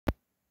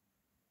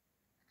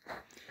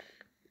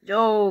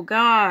Yo,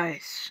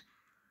 guys.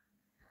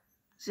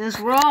 Since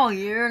we're all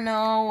here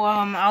now,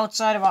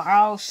 outside of our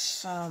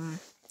house,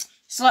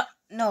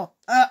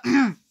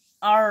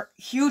 our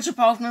huge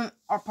apartment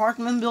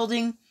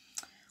building,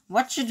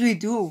 what should we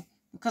do?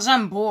 Because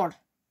I'm bored.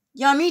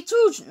 Yeah, me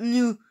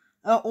too,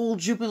 old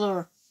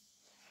Jupiter.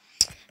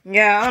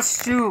 Yeah,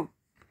 us too.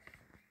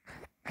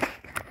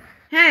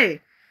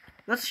 Hey,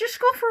 let's just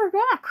go for a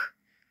walk.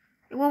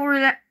 It will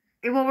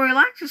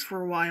relax us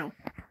for a while.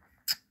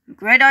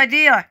 Great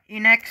idea,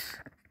 Enex.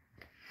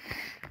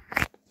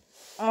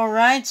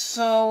 Alright,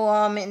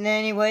 so, in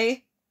any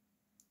way,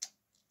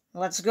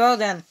 let's go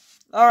then.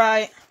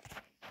 Alright.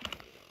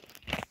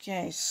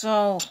 Okay,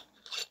 so,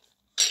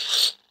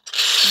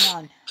 come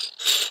on.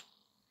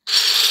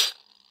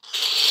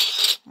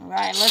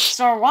 Alright, let's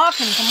start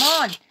walking, come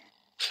on.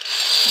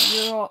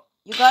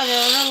 You guys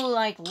are a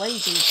little,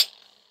 lazy.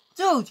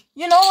 Dude,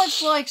 you know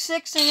it's like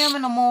 6 a.m.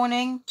 in the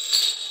morning.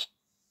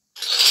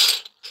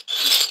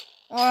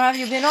 Or have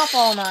you been up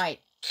all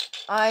night?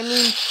 I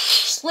mean,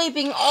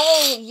 sleeping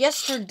all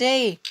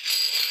yesterday.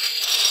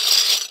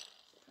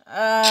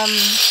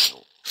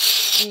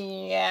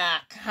 Yeah,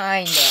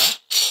 kinda.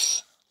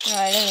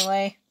 Right,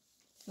 anyway.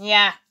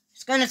 Yeah,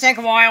 it's gonna take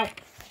a while.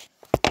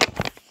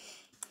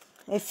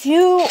 A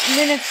few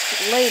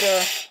minutes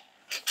later.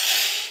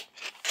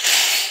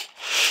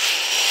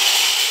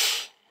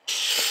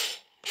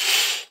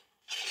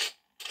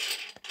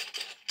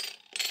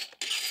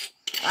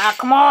 Ah,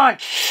 come on!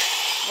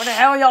 Where the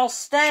hell are y'all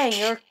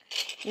staying?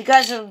 You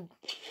guys are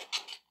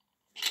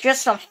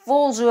just some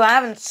fools who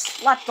haven't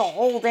slept the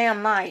whole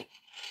damn night.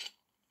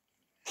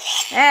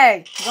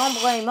 Hey, don't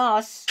blame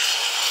us.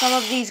 Some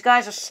of these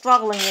guys are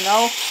struggling, you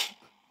know.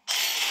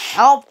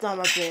 Help them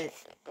a bit.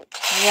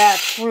 Yeah,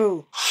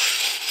 true.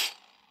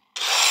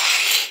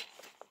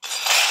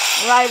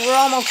 Right, we're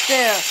almost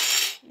there.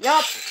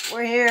 Yup,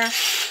 we're here.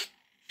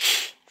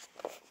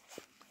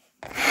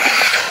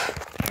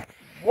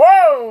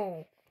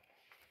 Whoa!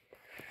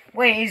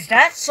 Wait, is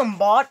that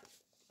somebody,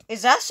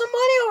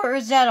 or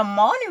is that a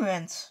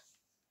monument?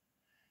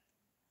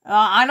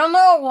 I don't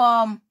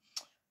know,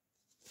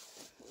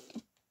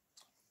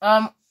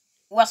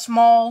 West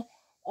Mall,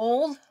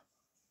 Old,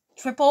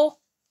 Triple.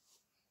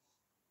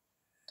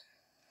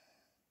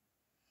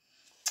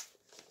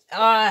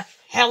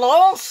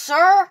 Hello,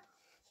 sir?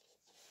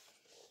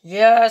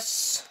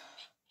 Yes.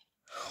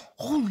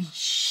 Holy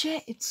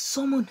shit, it's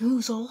someone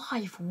who's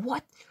alive.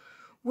 What?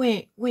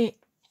 Wait,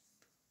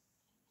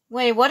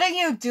 what are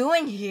you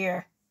doing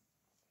here?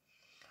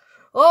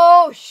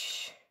 Oh,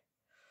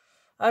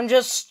 I'm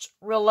just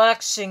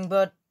relaxing,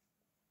 but...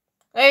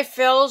 Hey,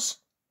 fellas,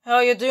 how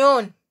you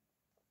doing?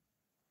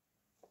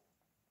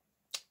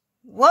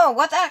 Whoa,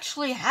 what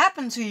actually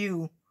happened to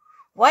you?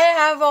 Why do you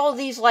have all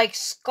these,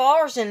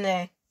 scars in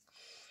there?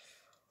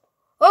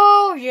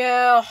 Oh,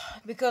 yeah,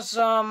 because,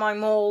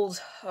 I'm old.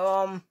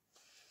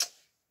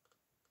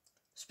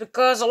 It's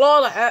because a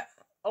lot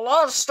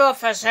of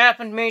stuff has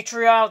happened to me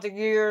throughout the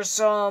years,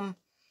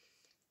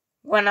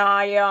 when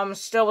I,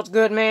 still was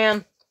good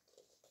man.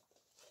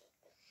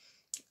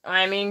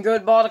 I mean,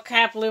 good bought a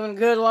cap, living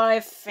good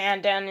life,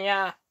 and then,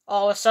 yeah,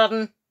 all of a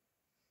sudden,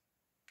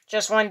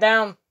 just went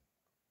down.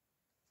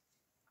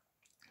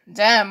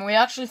 Damn, we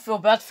actually feel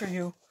bad for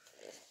you.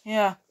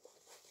 Yeah.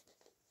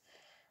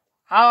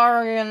 How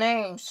are your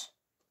names?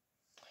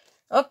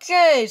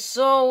 Okay,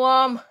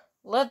 so,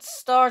 let's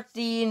start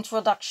the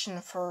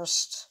introduction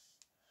first.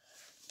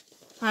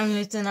 I'm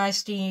Lipton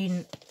Iced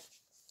Tea.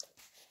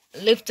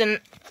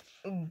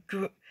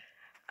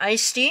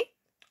 Iced Tea.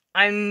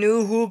 I'm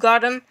New Who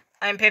Garden.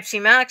 I'm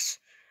Pepsi Max.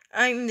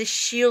 I'm the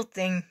Shield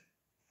thing.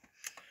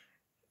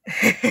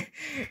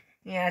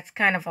 Yeah, it's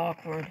kind of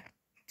awkward.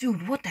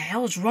 Dude, what the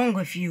hell is wrong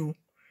with you?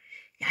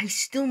 I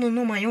still don't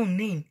know my own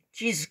name.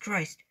 Jesus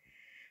Christ.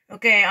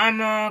 Okay,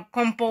 I'm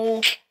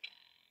Compo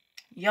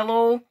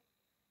Yellow.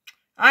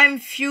 I'm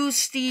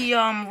Fusty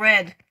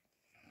Red.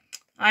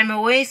 I'm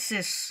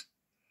Oasis.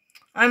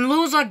 I'm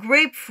Loza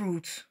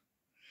Grapefruit.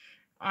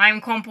 I'm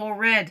Compo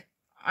Red.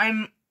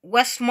 I'm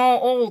West Mall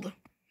Old.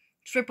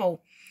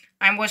 Triple.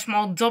 I'm West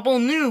Mall Double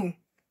New.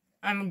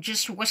 I'm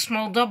just West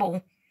Mall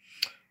Double.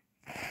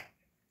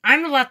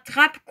 I'm La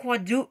Trappe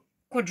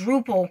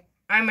Quadruple.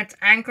 I'm at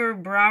Anchor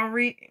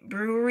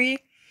Brewery.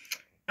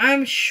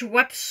 I'm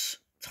Schweppes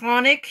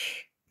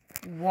Tonic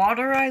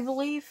Water, I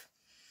believe.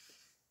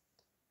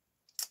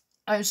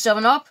 I'm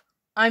 7-Up.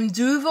 I'm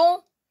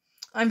Duvel.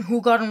 I'm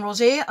Who Garden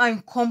Rosé.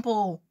 I'm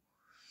Compo.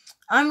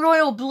 I'm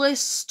Royal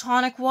Bliss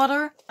Tonic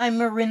Water. I'm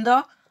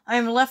Mirinda.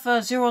 I'm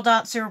Leffa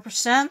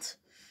 0.0%.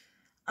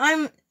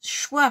 I'm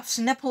Schweppes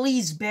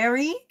Nepalese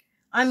Berry.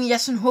 I'm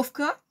Jessen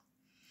Hofke.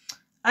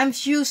 I'm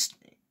Fused.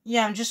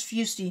 Yeah, I'm just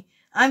Fusty.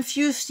 I'm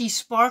Fusty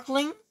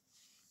Sparkling.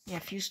 Yeah,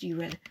 Fusty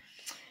Red.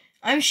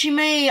 I'm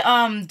Chimay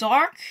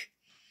Dark.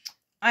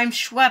 I'm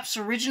Schweppes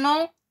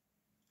Original.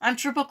 I'm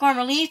Triple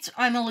Carmelite.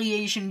 I'm a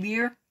Asian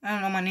beer. I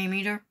don't know my name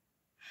either.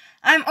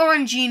 I'm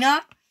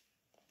Orangina.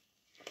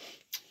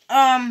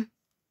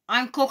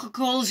 I'm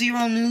Coca-Cola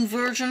Zero New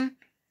version.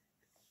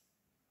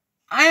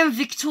 I am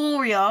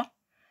Victoria.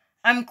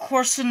 I'm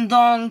Corson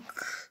Donk.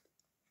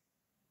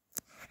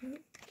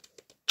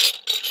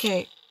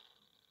 Okay.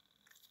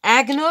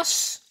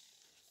 Agnos.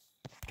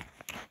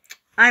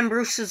 I'm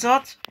Bruce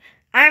Azot.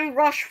 I'm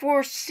Rush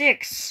Force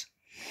 6.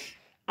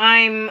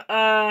 I'm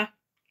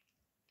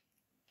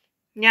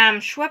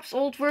Schweppes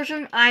old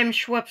version. I'm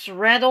Schweppes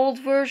red old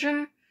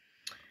version.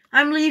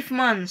 I'm Leaf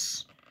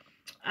Muns.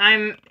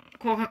 I'm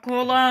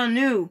Coca-Cola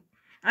new.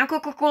 I'm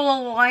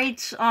Coca-Cola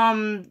light,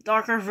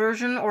 darker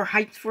version or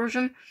height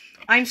version.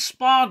 I'm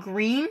Spa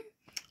green.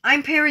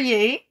 I'm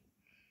Perrier.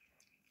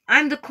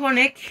 I'm the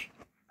Conic.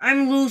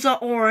 I'm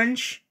Lusa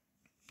orange.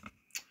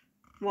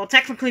 Well,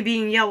 technically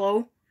being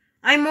yellow.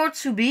 I'm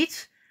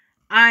Mortsubit.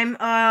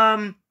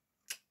 I'm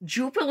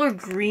Jupiler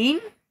green.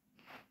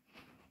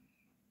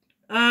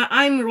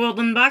 I'm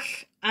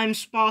Rodenbach. I'm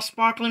Spa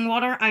sparkling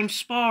water. I'm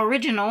Spa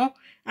original.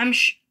 I'm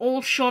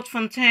Old Shot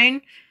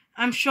Fontaine.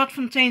 I'm Shot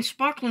Fontaine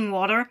sparkling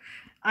water.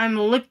 I'm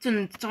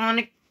Lipton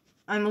tonic.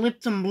 I'm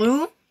Lipton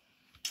blue.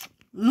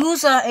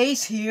 Lusa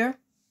Ace here.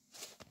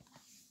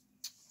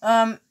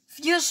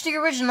 Fuse the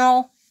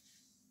original.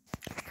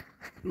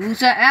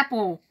 Lusa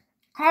apple.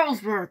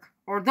 Carlsberg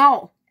or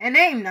Dull. A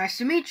name, nice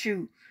to meet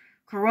you.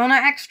 Corona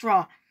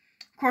extra.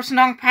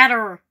 Corsendong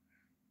patter.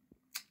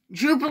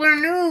 Jupiler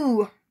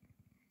new.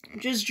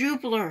 Just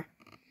Jupiler.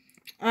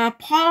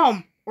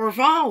 Palm or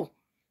Val.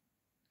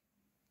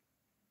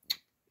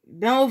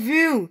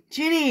 Bellevue,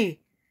 Ginny.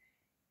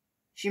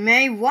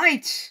 Chimay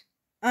white.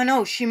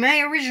 No,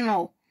 Chimay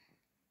original.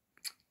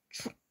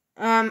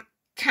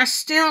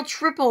 Castile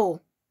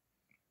triple.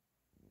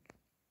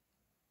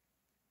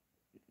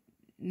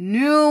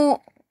 New.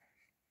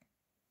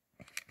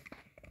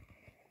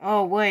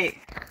 Oh, wait.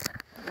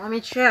 Let me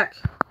check.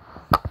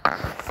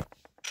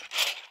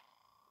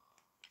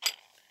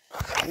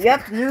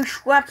 Yep, new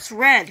Schweppes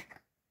red.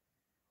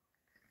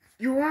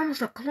 You were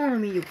almost a clone of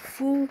me, you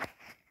fool.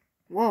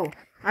 Whoa.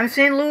 I'm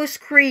St. Louis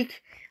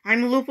Creek.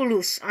 I'm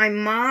Lupulus.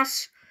 I'm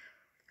Moss.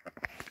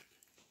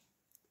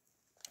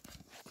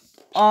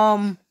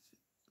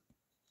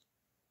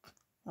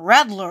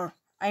 Redler.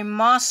 I'm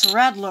Moss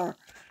Redler.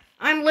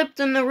 I'm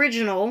Lipton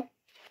Original.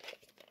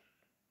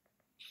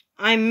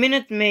 I'm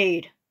Minute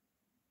Maid.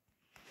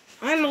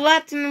 I'm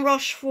Latin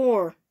Rush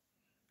 4.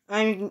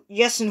 I'm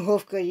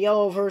Jessenhofka,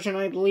 yellow version,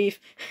 I believe.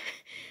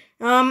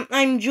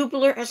 I'm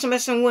Jupiler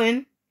SMS and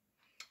Win.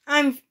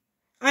 I'm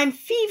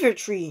Fever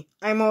Tree.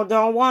 I'm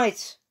Odell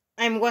White.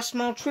 I'm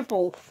Westmount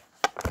Triple.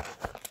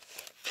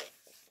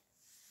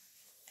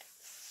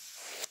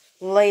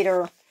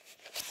 Later.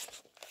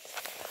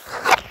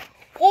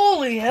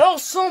 Holy hell,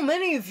 so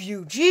many of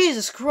you.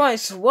 Jesus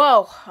Christ,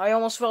 wow, I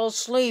almost fell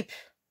asleep.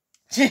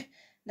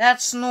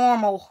 That's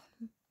normal.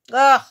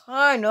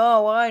 I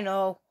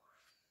know.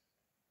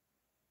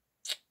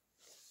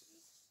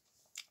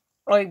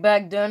 Like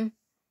back then.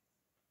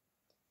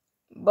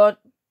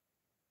 But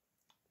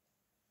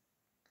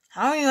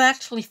how are you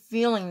actually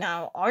feeling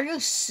now? Are you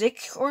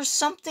sick or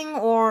something?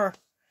 Or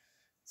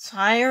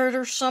tired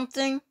or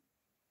something?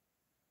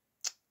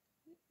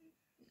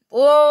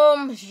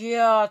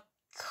 Yeah,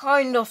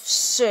 kind of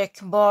sick,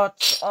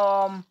 but,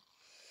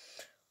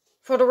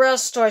 for the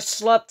rest, I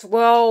slept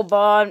well,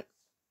 but,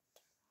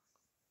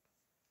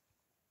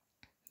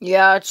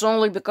 yeah, it's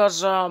only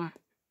because, oh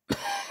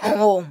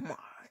my,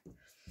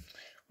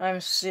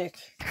 I'm sick.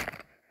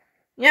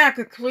 Yeah, I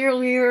could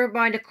clearly hear it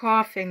by the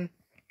coughing.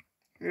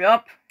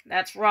 Yup,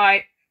 that's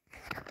right.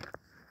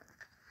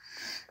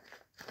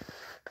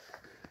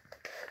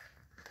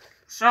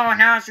 So,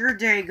 how's your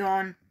day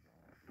going?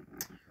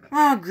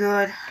 Oh,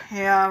 good.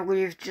 Yeah,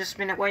 we've just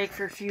been awake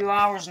for a few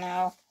hours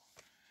now.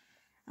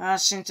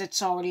 Since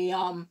it's already,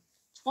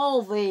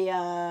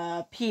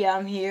 12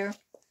 p.m. here.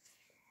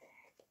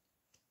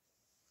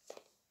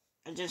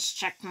 I just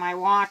checked my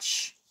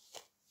watch.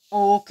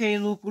 Oh, okay,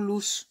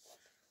 Lupulus.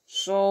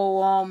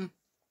 So,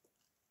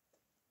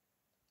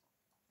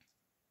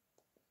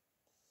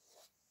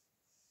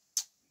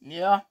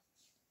 yeah.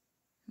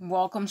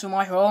 Welcome to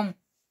my home.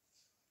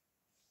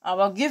 I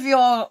will give you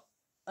all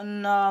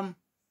an,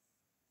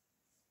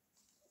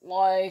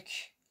 like,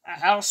 a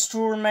house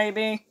tour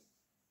maybe.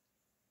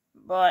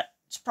 But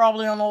it's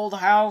probably an old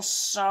house,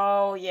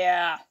 so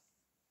yeah.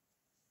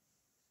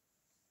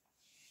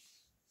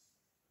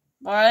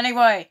 But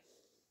anyway,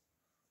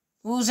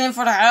 who's in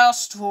for the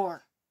house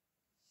tour?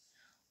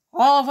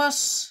 All of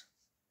us?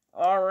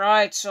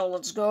 Alright, so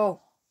let's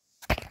go.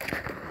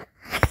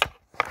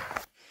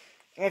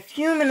 A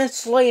few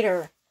minutes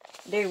later,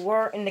 they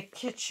were in the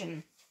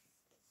kitchen.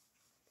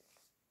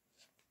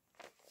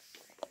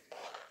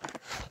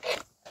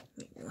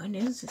 Wait, what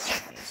is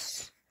this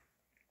place?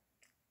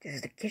 This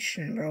is the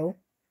kitchen, bro.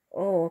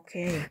 Oh,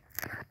 okay.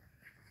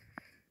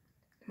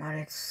 But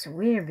it's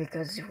weird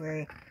because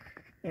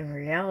in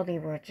reality,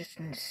 we're just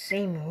in the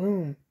same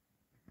room.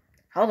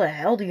 How the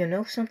hell do you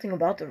know something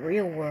about the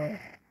real world?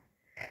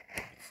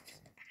 It's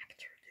just an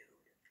actor, dude.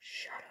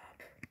 Shut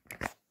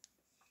up.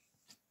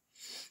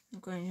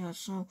 Okay, yeah,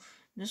 so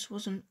this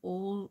was an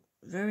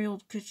very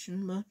old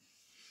kitchen, but,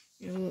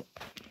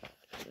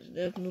 it's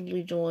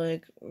definitely,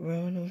 like,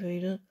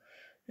 renovated.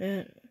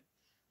 Uh,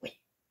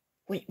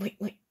 wait.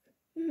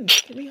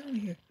 Get me out of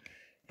here.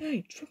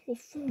 Hey,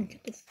 444,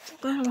 get the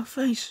fuck out of my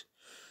face.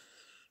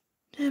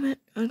 Damn it,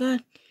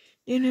 didn't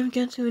even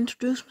get to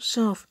introduce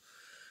myself.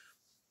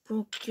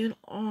 Bro, get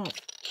off.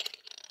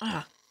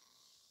 Ah.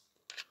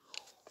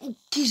 Oh,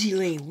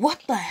 Kizzy,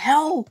 what the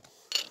hell?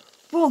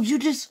 Bro, you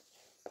just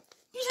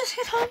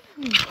hit on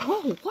me.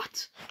 Bro,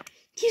 what?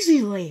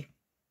 Kizzy,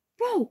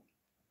 bro.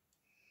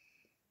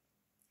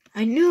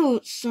 I knew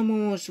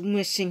someone was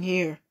missing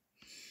here.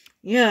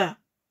 Yeah.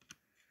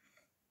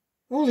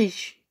 Holy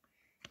sh...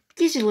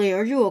 Kizzy,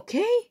 are you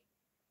okay?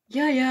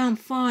 Yeah, I'm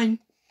fine.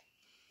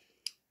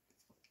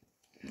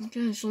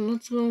 Okay, so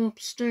let's go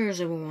upstairs,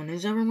 everyone.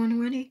 Is everyone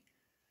ready?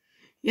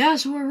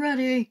 Yes, we're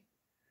ready.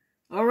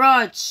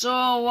 Alright,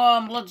 so,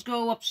 let's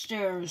go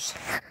upstairs.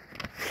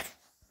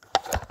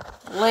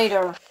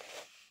 Later.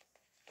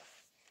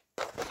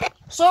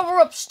 So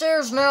we're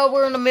upstairs now,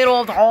 we're in the middle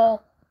of the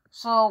hall.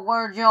 So,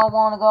 where'd y'all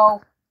want to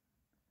go?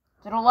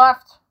 To the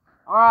left?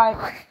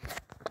 Alright.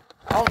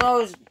 Although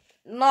there's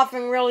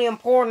nothing really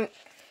important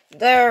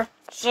there.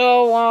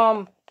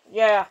 So,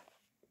 yeah.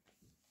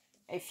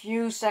 A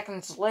few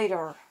seconds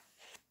later.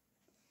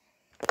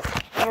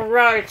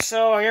 Alright,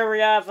 so here we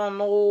have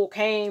an old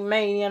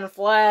Caymanian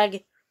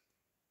flag.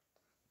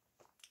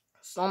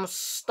 Some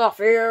stuff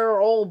here,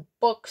 old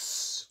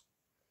books.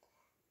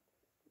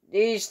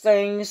 These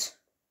things.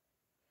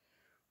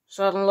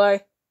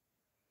 Suddenly.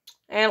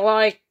 And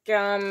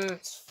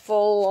it's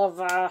full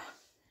of,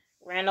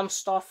 random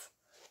stuff.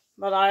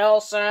 But I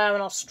also have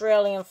an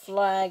Australian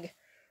flag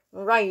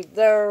right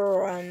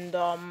there, and,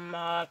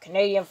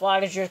 Canadian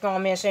flag is just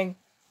gone missing.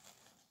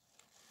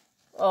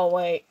 Oh,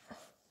 wait.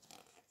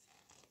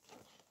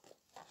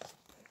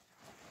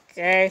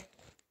 Okay.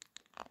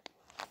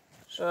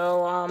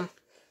 So,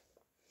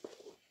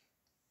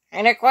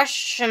 any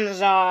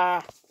questions,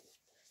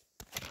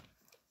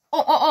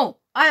 Oh,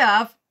 I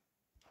have.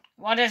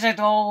 What is it,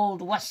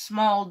 old West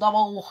Small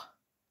Double?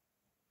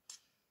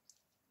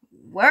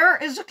 Where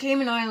is the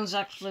Cayman Islands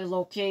actually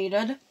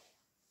located?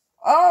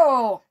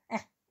 Oh!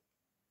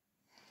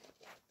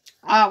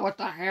 What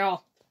the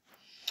hell?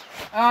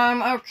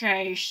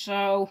 Okay,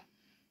 so...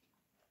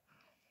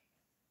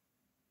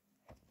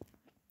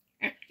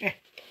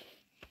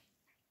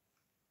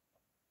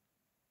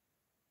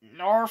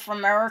 North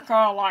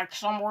America, like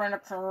somewhere in the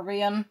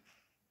Caribbean.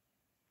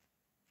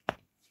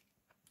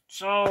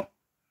 So,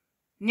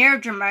 near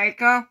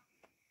Jamaica,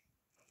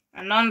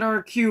 and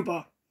under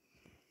Cuba.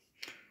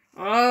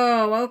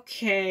 Oh,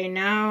 okay,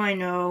 now I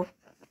know.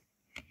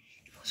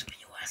 It was when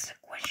you asked the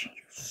question,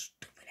 you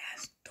stupid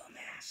ass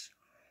dumbass.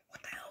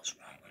 What the hell's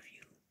wrong with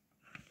you?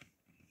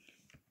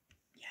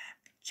 Yeah,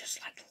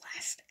 just like the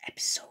last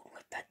episode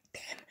with that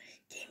damn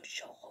game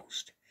show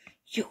host.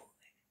 You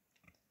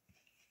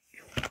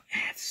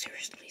have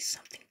seriously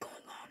something going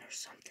on or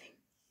something.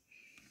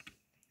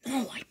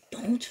 No, I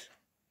don't.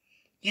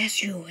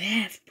 Yes, you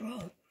have,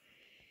 bro.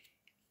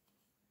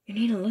 You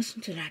need to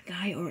listen to that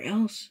guy or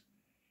else.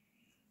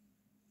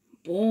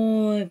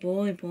 Boy.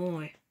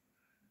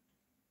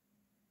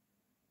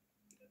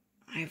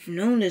 I've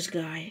known this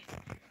guy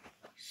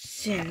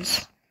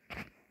since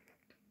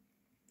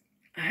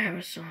I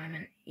ever saw him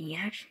in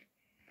E-Action.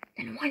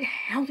 Then why the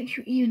hell did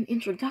you even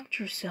introduce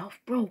yourself,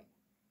 bro?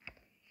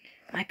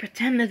 I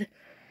pretended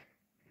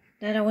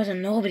that I was a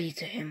nobody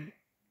to him.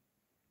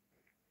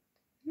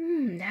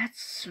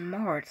 That's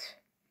smart.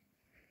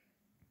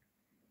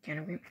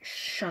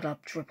 Shut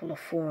up,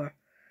 444.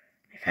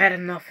 I've had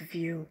enough of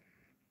you.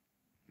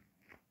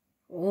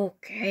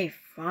 Okay,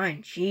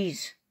 fine,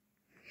 jeez.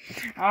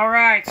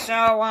 Alright,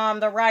 so,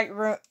 the right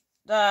room,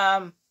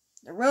 the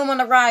room on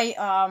the right,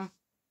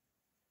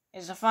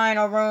 is the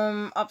final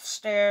room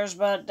upstairs,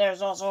 but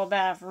there's also a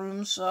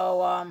bathroom,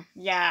 so,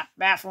 yeah,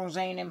 bathrooms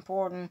ain't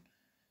important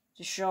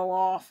to show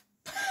off.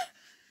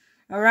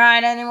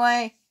 Alright,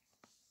 anyway,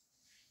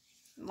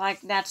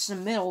 that's the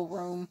middle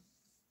room.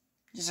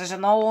 This is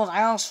an old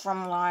house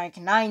from,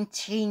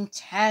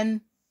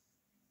 1910.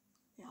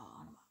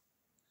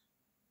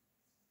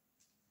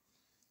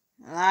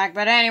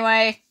 But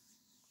anyway.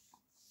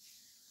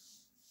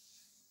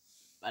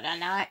 But at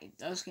night, it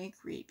does get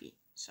creepy.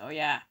 So,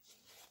 yeah.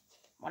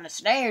 Wanna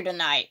stay here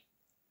tonight?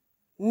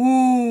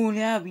 Ooh,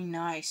 that'd be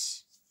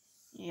nice.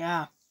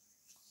 Yeah.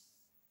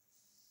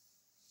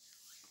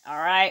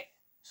 Alright.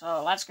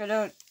 So, let's go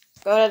to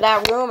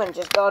that room and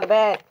just go to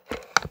bed.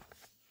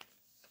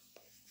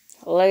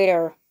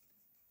 Later.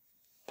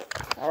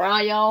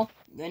 Alright, y'all.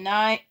 Good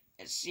night.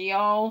 See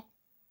y'all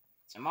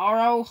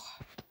tomorrow.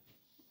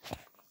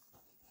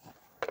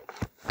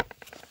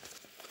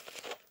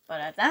 But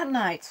at that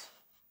night,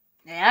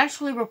 they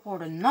actually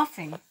reported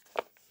nothing.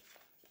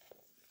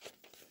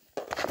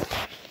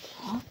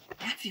 Huh?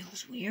 That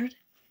feels weird.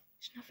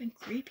 There's nothing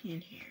creepy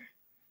in here.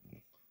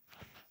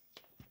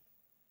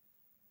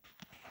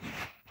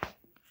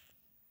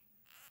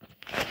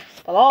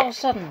 But all of a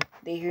sudden,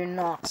 they hear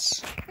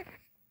knocks.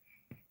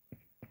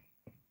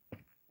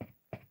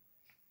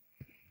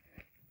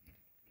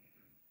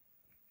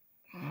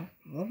 Huh?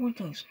 What were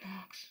those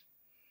knocks?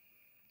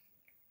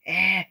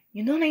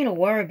 You don't need to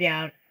worry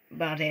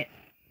about it.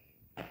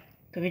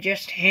 Could be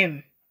just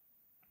him.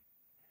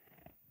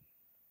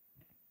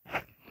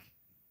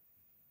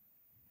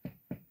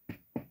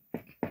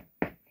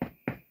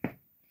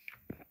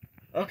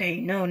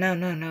 Okay, no.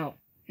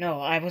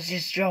 No, I was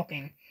just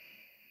joking.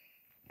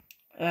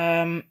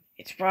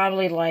 It's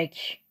probably, like,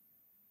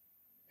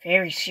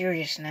 very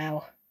serious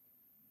now.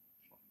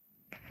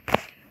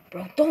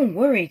 Bro, don't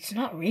worry, it's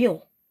not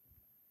real.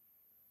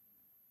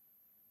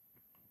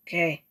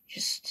 Okay,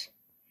 just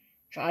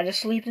try to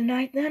sleep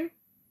tonight then?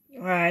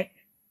 Alright.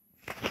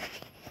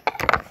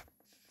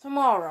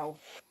 Tomorrow.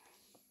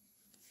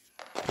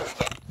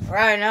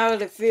 Alright, how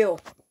did it feel?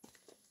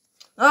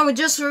 Oh, we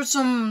just heard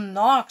some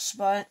knocks,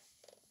 but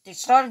they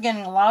started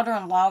getting louder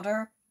and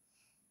louder.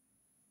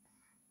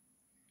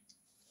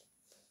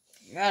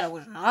 Yeah, that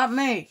was not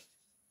me.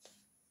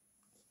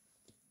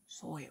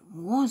 So it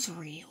was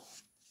real.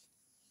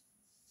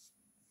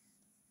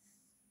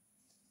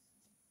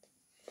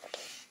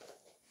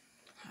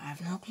 I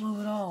have no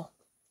clue at all.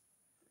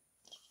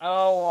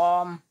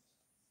 Oh,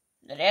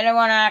 did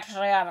anyone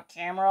actually have a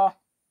camera?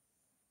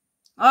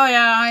 Oh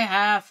yeah, I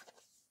have.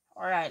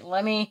 Alright,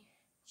 let me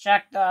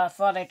check the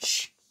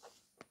footage.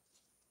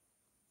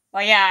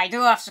 But yeah, I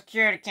do have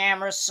security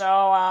cameras,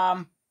 so,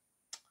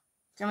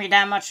 it's gonna be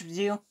that much of a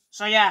deal.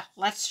 So yeah,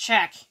 let's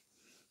check.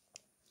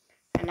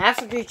 And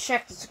after we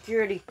check the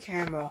security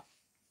camera,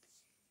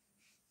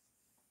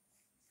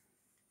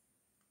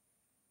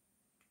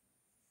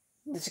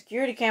 the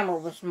security camera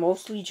was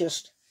mostly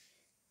just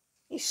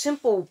a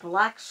simple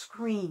black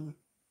screen.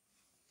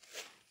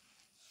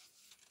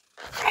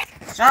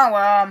 So,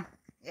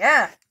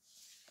 yeah.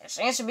 There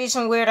seems to be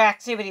some weird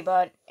activity,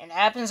 but it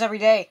happens every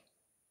day.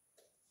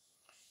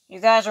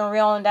 You guys are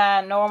reeling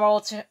that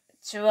normal to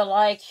it,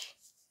 like,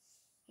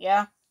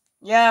 yeah?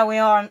 Yeah, we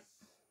are.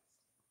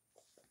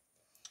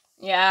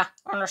 Yeah,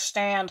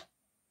 understand.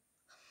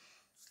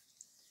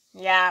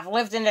 Yeah, I've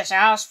lived in this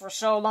house for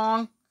so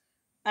long.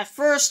 At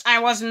first, I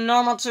wasn't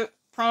normal to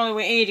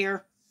probably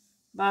behavior,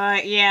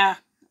 but yeah,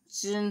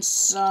 since,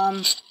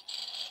 since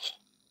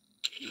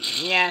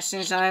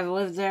I've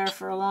lived there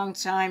for a long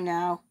time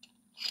now.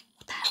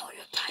 What the hell are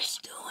you guys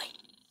doing?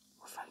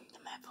 We're from the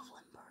map of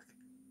Limburg.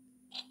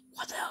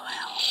 What the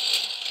hell?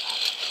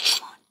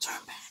 Come on,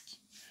 turn back.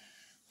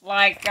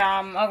 Like,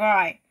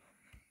 okay.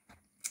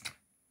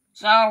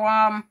 So,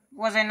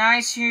 was it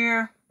nice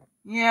here?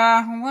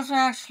 Yeah, it was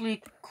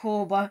actually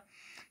cool, but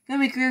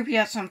gonna be creepy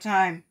at some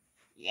time.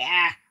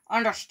 Yeah,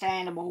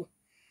 understandable.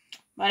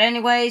 But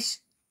anyways,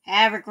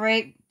 have a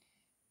great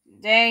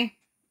day,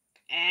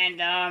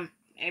 and,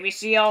 maybe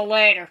see y'all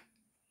later.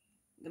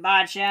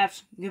 Goodbye,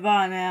 chaps.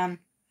 Goodbye, man.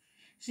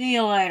 See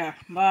you later.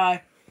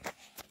 Bye.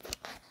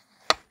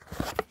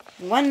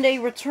 When they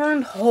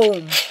returned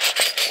home,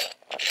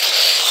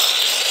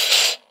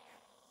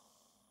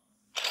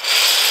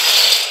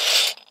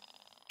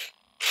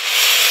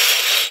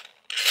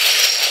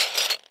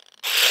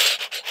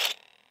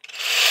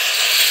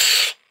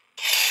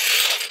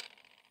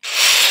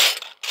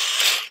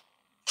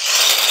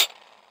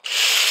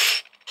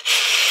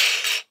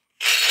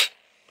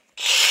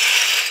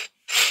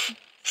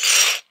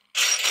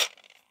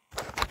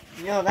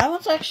 that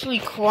was actually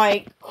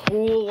quite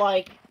cool,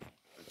 like,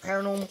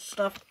 paranormal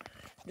stuff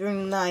during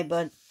the night,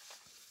 but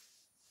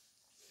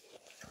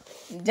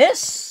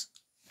this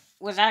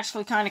was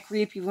actually kind of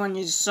creepy when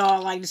you saw,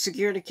 like, the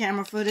security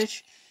camera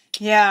footage.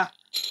 Yeah.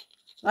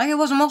 Like, it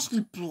was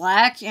mostly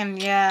black,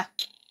 and yeah.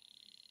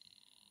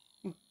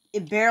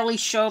 It barely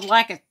showed,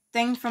 like, a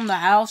thing from the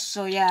house,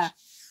 so yeah.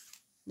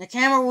 The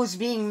camera was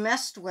being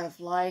messed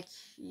with, like,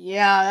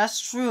 yeah, that's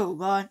true,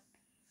 but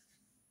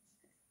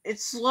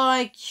it's,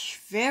 like,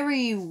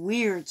 very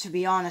weird, to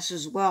be honest,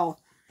 as well.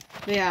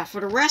 But yeah,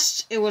 for the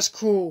rest, it was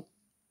cool.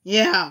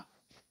 Yeah.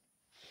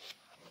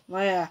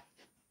 But yeah.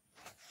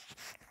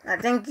 I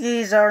think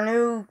he's our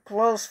new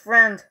close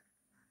friend.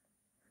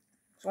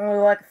 It's only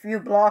like a few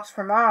blocks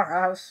from our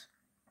house.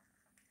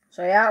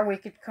 So yeah, we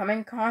could come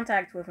in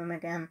contact with him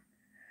again.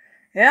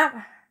 Yep.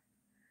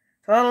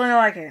 Totally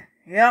like it.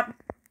 Yep.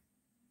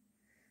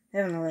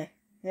 Definitely.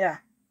 Yeah.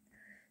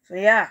 So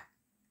yeah.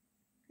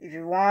 If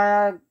you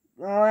wanna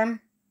go in,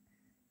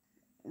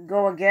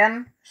 go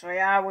again. So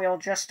yeah, we'll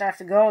just have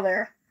to go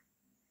there.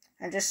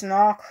 And just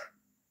knock.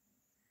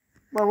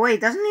 But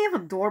wait, doesn't he have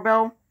a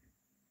doorbell?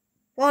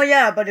 Well,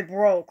 yeah, but it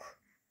broke.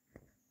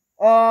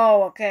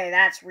 Oh, okay,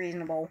 that's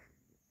reasonable.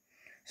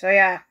 So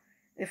yeah,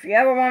 if you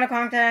ever want to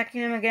contact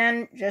him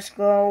again, just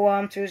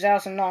go to his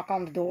house and knock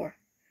on the door.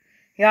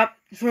 Yep,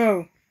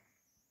 true.